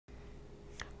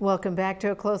Welcome back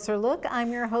to A Closer Look.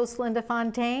 I'm your host, Linda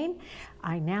Fontaine.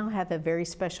 I now have a very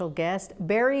special guest,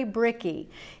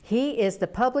 Brickey. He is the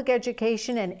Public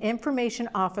Education and Information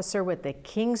Officer with the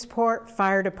Kingsport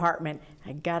Fire Department.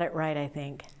 I got it right, I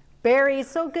think. Barry,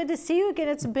 it's so good to see you again.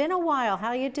 It's been a while.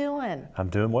 How you doing? I'm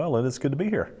doing well, and it's good to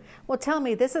be here. Well, tell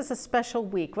me, this is a special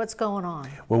week. What's going on?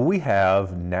 Well, we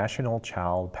have National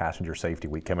Child Passenger Safety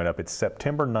Week coming up. It's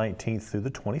September 19th through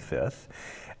the 25th.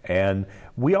 And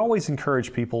we always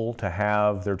encourage people to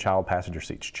have their child passenger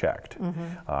seats checked.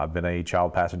 I've been a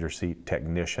child passenger seat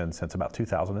technician since about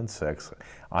 2006.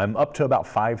 I'm up to about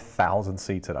 5,000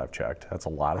 seats that I've checked. That's a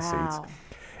lot of seats.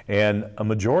 And a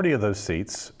majority of those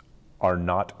seats are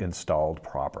not installed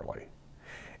properly.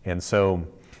 And so,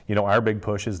 you know, our big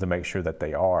push is to make sure that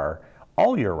they are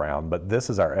all year round, but this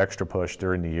is our extra push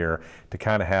during the year to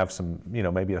kind of have some, you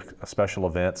know, maybe a special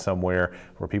event somewhere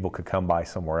where people could come by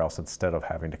somewhere else instead of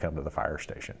having to come to the fire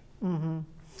station.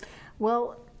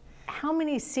 Well, how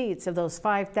many seats of those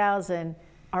 5,000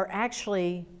 are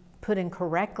actually put in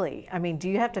correctly? I mean, do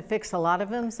you have to fix a lot of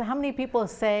them? So how many people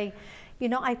say, you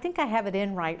know, I think I have it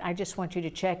in right, I just want you to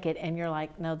check it, and you're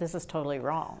like, no, this is totally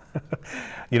wrong.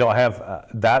 You know, I have,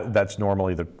 that's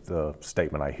normally the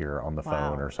statement I hear on the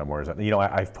phone or somewhere, is that, you know,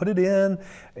 I've put it in,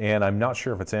 and I'm not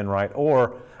sure if it's in right,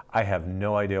 or I have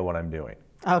no idea what I'm doing.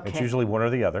 It's usually one or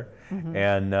the other,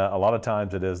 and a lot of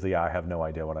times it is the I have no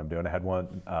idea what I'm doing. I had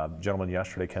one gentleman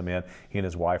yesterday come in, he and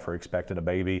his wife are expecting a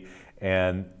baby,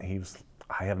 and he was,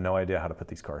 I have no idea how to put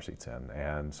these car seats in,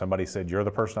 and somebody said, you're the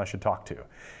person I should talk to.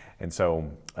 And so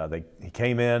he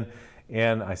came in,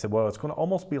 and I said, well, it's going to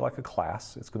almost be like a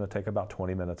class. It's going to take about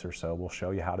 20 minutes or so. We'll show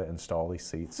you how to install these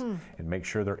seats and make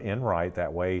sure they're in right.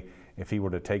 That way, if he were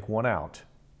to take one out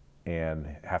and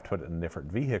have to put it in a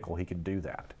different vehicle, he could do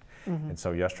that. And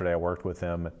so yesterday I worked with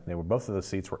them. Both of the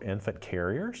seats were infant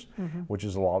carriers, which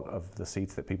is a lot of the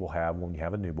seats that people have when you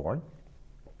have a newborn.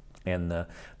 And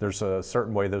there's a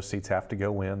certain way those seats have to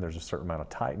go in. There's a certain amount of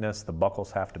tightness. The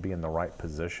buckles have to be in the right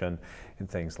position and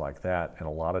things like that. And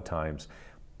a lot of times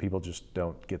people just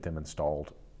don't get them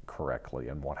installed correctly.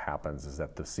 And what happens is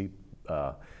that the seat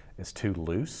is too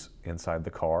loose inside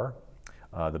the car.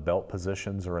 The belt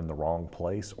positions are in the wrong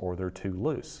place, or they're too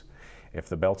loose. If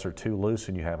the belts are too loose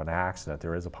and you have an accident,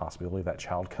 there is a possibility of that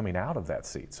child coming out of that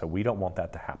seat. So we don't want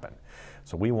that to happen.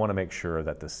 So we want to make sure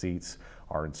that the seats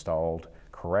are installed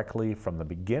correctly from the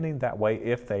beginning. That way,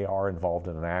 if they are involved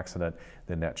in an accident,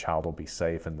 then that child will be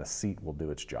safe and the seat will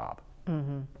do its job.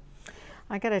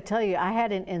 I got to tell you, I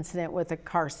had an incident with a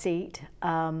car seat.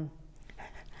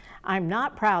 I'm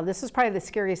not proud. This was probably the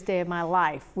scariest day of my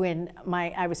life when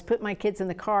I was putting my kids in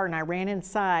the car and I ran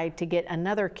inside to get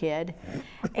another kid.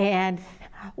 And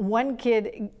one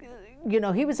kid, you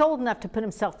know, he was old enough to put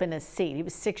himself in his seat. He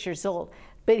was 6 years old.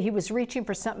 But he was reaching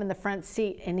for something in the front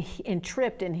seat and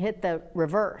tripped and hit the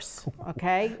reverse,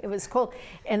 okay? It was cold.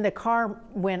 And the car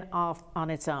went off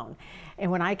on its own. And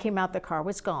when I came out, the car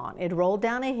was gone. It rolled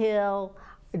down a hill,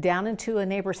 down into a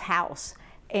neighbor's house.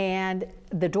 And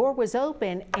the door was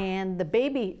open, and the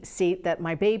baby seat that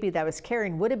my baby that I was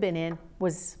carrying would have been in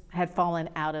had fallen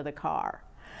out of the car.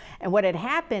 And what had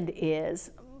happened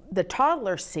is the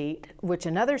toddler seat, which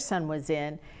another son was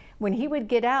in, when he would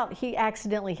get out, he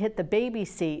accidentally hit the baby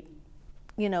seat,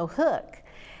 you know, hook.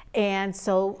 And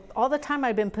so all the time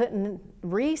I'd been putting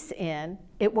Reese in,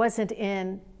 it wasn't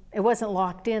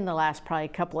locked in the last probably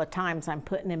couple of times I'm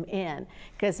putting him in,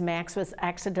 because Max was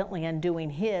accidentally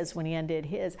undoing his when he undid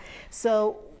his.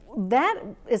 So that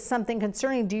is something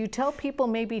concerning. Do you tell people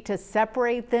maybe to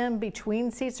separate them between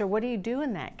seats, or what do you do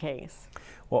in that case?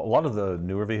 Well, a lot of the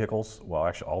newer vehicles, well,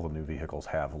 actually all the new vehicles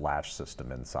have latch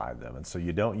system inside them. And so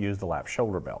you don't use the lap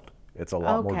shoulder belt. It's a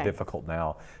lot more difficult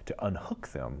now to unhook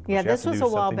them. Yeah, this was a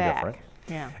while back.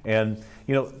 Yeah. And,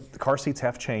 you know, the car seats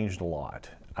have changed a lot.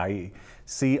 I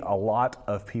see a lot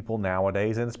of people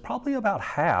nowadays, and it's probably about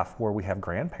half where we have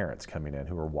grandparents coming in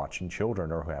who are watching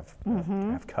children or who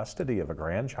have custody of a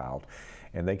grandchild.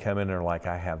 And they come in and are like,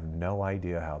 I have no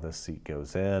idea how this seat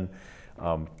goes in.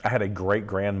 I had a great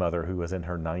grandmother who was in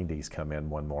her 90s come in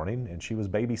one morning, and she was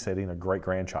babysitting a great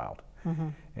grandchild.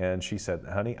 And she said,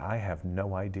 honey, I have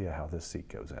no idea how this seat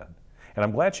goes in. And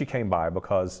I'm glad she came by,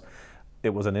 because it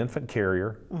was an infant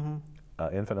carrier,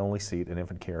 infant only seat, an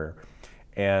infant carrier.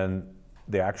 And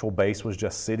the actual base was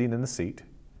just sitting in the seat,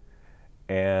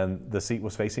 and the seat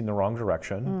was facing the wrong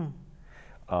direction.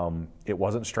 It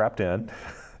wasn't strapped in,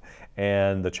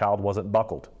 and the child wasn't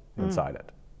buckled inside it.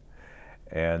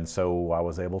 And so I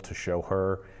was able to show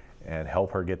her and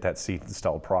help her get that seat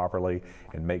installed properly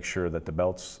and make sure that the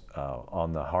belts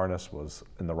on the harness was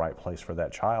in the right place for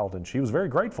that child. And she was very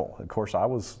grateful. Of course, I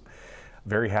was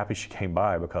very happy she came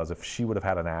by, because if she would have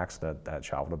had an accident, that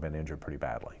child would have been injured pretty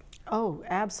badly. Oh,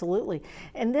 absolutely.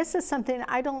 And this is something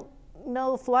I don't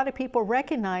know if a lot of people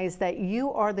recognize, that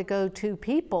you are the go-to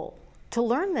people to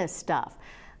learn this stuff.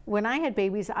 When I had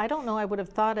babies, I don't know I would have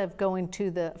thought of going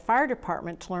to the fire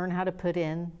department to learn how to put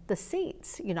in the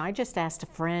seats. You know, I just asked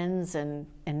friends and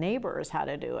neighbors how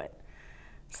to do it.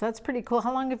 So that's pretty cool.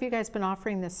 How long have you guys been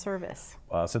offering this service?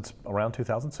 Since around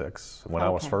 2006, when Okay.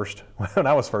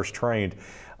 I was first trained.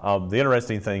 The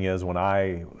interesting thing is, when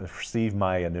I received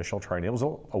my initial training, it was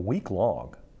a week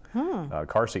long.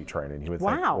 Car seat training. You would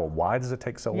think, Wow. well, why does it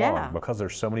take so Yeah. long? Because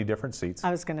there's so many different seats,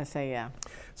 I was going to say, yeah.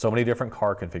 so many different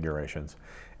car configurations,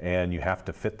 and you have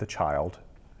to fit the child,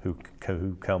 who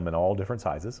come in all different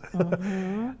sizes,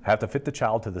 have to fit the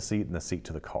child to the seat and the seat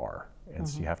to the car. And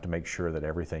so you have to make sure that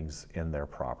everything's in there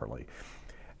properly.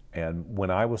 And when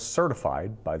I was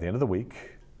certified, by the end of the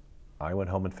week, I went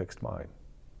home and fixed mine.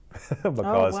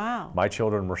 Because wow. my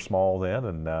children were small then,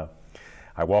 and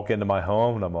I walk into my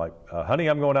home and I'm like, honey,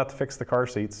 I'm going out to fix the car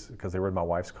seats, because they were in my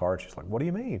wife's car. And she's like, what do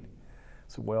you mean? I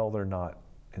said, well, they're not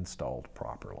installed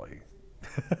properly.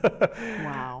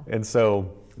 Wow. And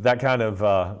so that kind of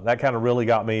really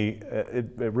got me, it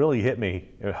really hit me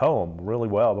at home really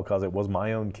well, because it was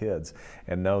my own kids,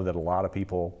 and know that a lot of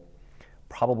people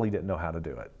probably didn't know how to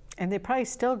do it. And they probably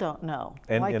still don't know,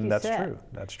 And, like and you that's said. true.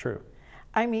 That's true.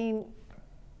 I mean,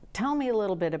 tell me a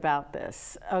little bit about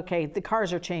this. Okay, the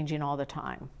cars are changing all the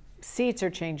time. Seats are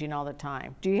changing all the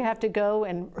time. Do you have to go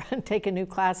and take a new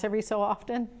class every so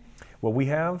often? Well, we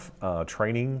have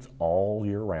trainings all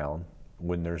year round.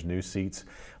 When there's new seats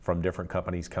from different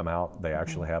companies come out, they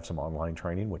actually have some online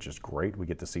training, which is great. We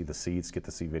get to see the seats, get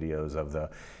to see videos of the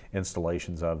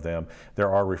installations of them.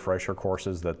 There are refresher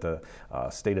courses that the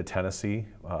state of Tennessee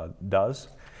does.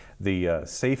 The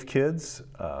Safe Kids,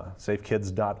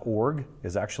 safekids.org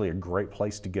is actually a great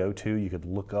place to go to. You could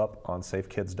look up on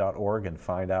safekids.org and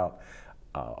find out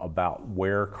about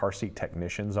where car seat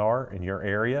technicians are in your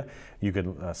area. You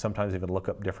can sometimes even look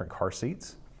up different car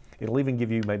seats. It'll even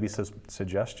give you maybe some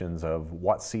suggestions of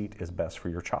what seat is best for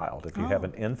your child. If you have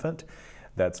an infant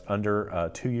that's under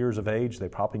 2 years of age, they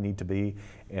probably need to be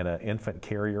in an infant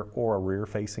carrier or a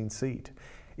rear-facing seat.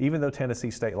 Even though Tennessee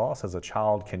state law says a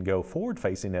child can go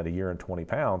forward-facing at 1 year and 20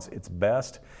 pounds, it's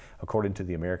best, according to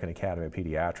the American Academy of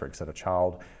Pediatrics, that a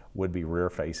child would be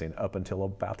rear-facing up until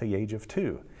about the age of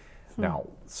 2. Now,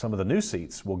 some of the new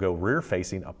seats will go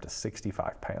rear-facing up to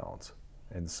 65 pounds.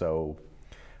 And so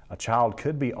a child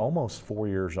could be almost 4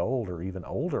 years old or even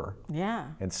older, Yeah.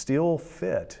 and still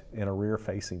fit in a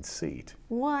rear-facing seat.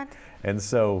 What? And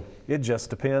so it just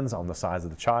depends on the size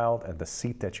of the child and the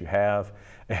seat that you have,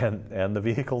 and the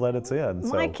vehicle that it's in.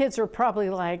 My kids were probably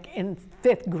like in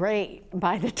 5th grade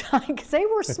by the time, because they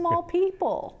were small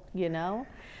people, you know?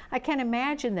 I can't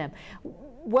imagine them.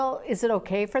 Well, is it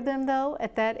okay for them though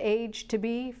at that age to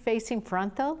be facing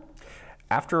front though?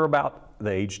 After about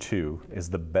the age 2 is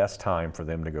the best time for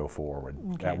them to go forward.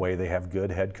 Okay. That way they have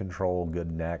good head control,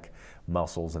 good neck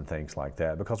muscles and things like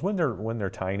that. Because when they're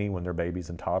tiny, when they're babies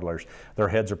and toddlers, their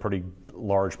heads are pretty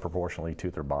large proportionally to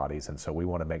their bodies, and so we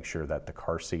want to make sure that the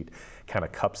car seat kind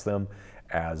of cups them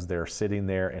as they're sitting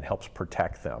there and helps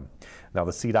protect them. Now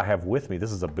the seat I have with me,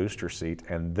 this is a booster seat,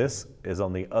 and this is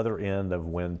on the other end of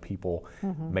when people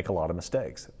make a lot of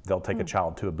mistakes. They'll take a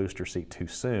child to a booster seat too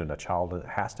soon. A child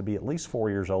has to be at least 4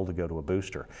 years old to go to a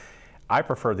booster. I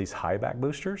prefer these high back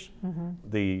boosters.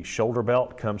 The shoulder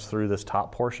belt comes through this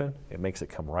top portion. It makes it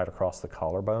come right across the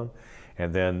collarbone,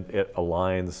 and then it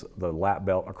aligns the lap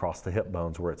belt across the hip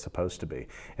bones where it's supposed to be.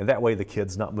 And that way the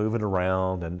kid's not moving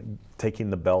around and taking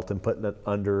the belt and putting it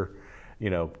under, you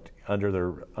know, under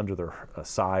their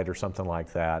side or something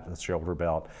like that, the shoulder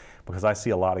belt. Because I see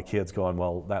a lot of kids going,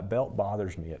 well, that belt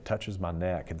bothers me, it touches my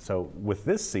neck. And so with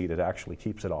this seat, it actually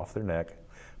keeps it off their neck,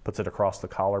 puts it across the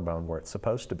collarbone where it's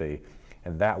supposed to be,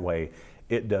 and that way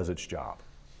it does its job.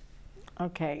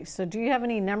 Okay, so do you have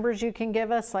any numbers you can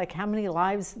give us, like how many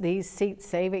lives these seats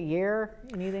save a year,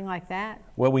 anything like that?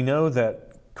 Well, we know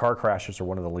that car crashes are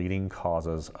one of the leading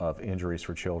causes of injuries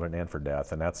for children and for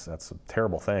death, and that's a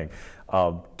terrible thing.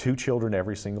 2 children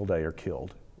every single day are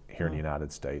killed here in the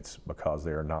United States because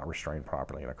they are not restrained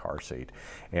properly in a car seat.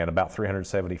 And about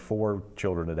 374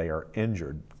 children a day are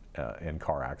injured in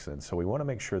car accidents. So we want to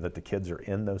make sure that the kids are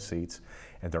in those seats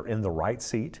and they're in the right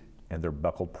seat and they're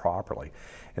buckled properly.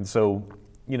 And so,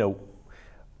 you know,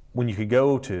 when you could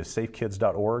go to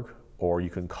safekids.org, or you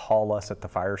can call us at the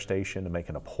fire station to make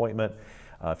an appointment.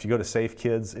 If you go to Safe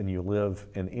Kids and you live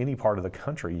in any part of the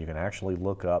country, you can actually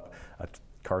look up a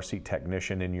car seat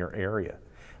technician in your area.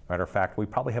 Matter of fact, we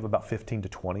probably have about 15 to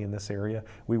 20 in this area.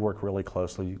 We work really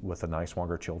closely with the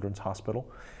Niswonger Children's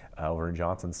Hospital over in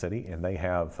Johnson City, and they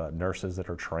have nurses that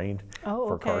are trained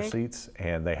for car seats,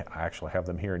 and they actually have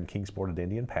them here in Kingsport at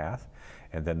Indian Path,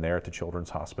 and then there at the Children's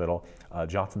Hospital.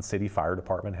 Johnson City Fire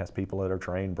Department has people that are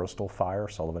trained, Bristol Fire,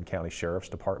 Sullivan County Sheriff's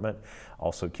Department,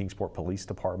 also Kingsport Police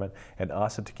Department, and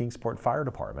us at the Kingsport Fire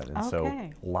Department. And so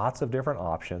lots of different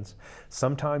options.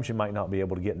 Sometimes you might not be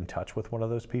able to get in touch with one of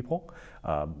those people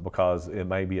because it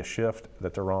may be a shift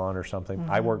that they're on or something.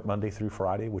 I work Monday through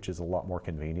Friday, which is a lot more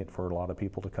convenient for a lot of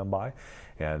people to come by.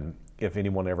 And if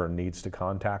anyone ever needs to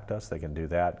contact us, they can do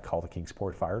that. Call the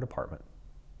Kingsport Fire Department.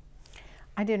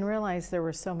 I didn't realize there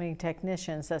were so many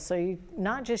technicians. So you,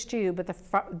 not just you, but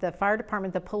the fire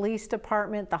department, the police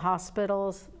department, the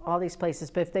hospitals, all these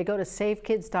places. But if they go to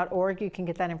savekids.org, you can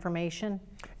get that information?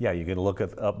 Yeah, you can look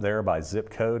up there by zip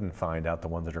code and find out the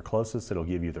ones that are closest. It'll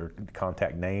give you their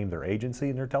contact name, their agency,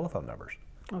 and their telephone numbers.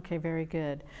 Okay, very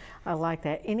good. I like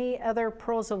that. Any other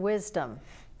pearls of wisdom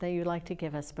that you'd like to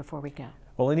give us before we go?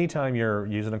 Well, anytime you're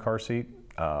using a car seat,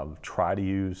 try to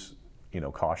use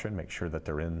caution. Make sure that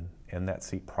they're in that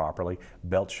seat properly.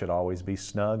 Belts should always be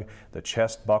snug. The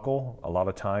chest buckle, a lot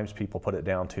of times people put it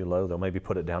down too low. They'll maybe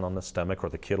put it down on the stomach, or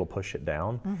the kid will push it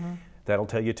down. That'll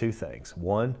tell you two things.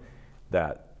 One,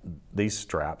 that these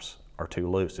straps are too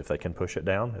loose. If they can push it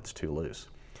down, it's too loose.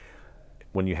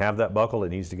 When you have that buckle, it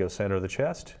needs to go center of the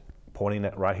chest, pointing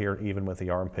it right here even with the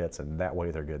armpits, and that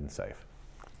way they're good and safe.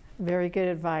 Very good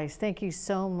advice. Thank you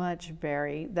so much,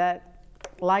 Barry. That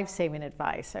life-saving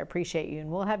advice. I appreciate you,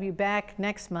 and we'll have you back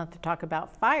next month to talk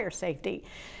about fire safety.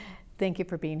 Thank you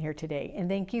for being here today, and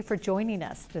thank you for joining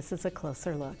us. This is A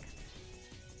Closer Look.